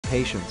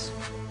patience,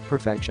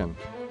 perfection,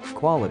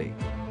 quality.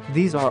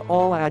 These are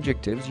all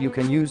adjectives you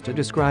can use to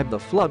describe the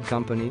flood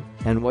company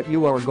and what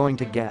you are going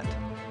to get.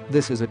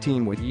 This is a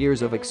team with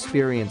years of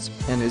experience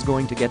and is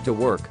going to get to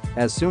work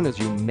as soon as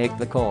you make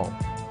the call.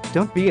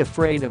 Don't be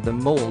afraid of the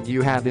mold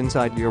you have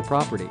inside your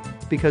property,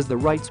 because the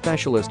right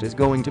specialist is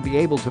going to be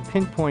able to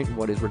pinpoint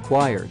what is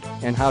required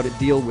and how to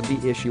deal with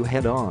the issue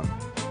head-on.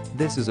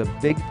 This is a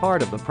big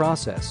part of the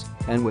process,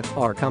 and with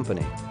our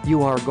company,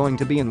 you are going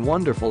to be in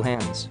wonderful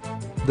hands.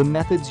 The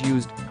methods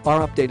used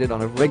are updated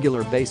on a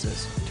regular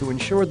basis to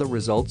ensure the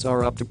results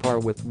are up to par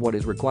with what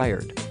is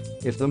required.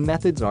 If the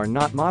methods are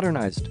not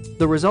modernized,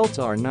 the results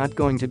are not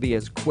going to be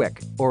as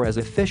quick or as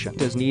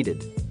efficient as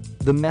needed.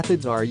 The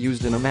methods are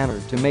used in a manner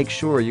to make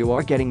sure you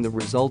are getting the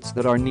results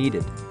that are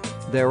needed.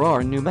 There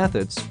are new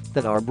methods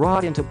that are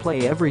brought into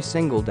play every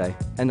single day,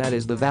 and that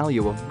is the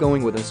value of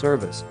going with a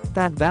service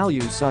that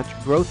values such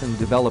growth and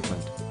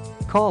development.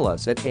 Call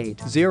us at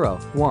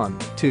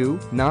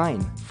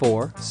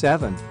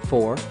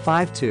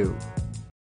 801-294-7452.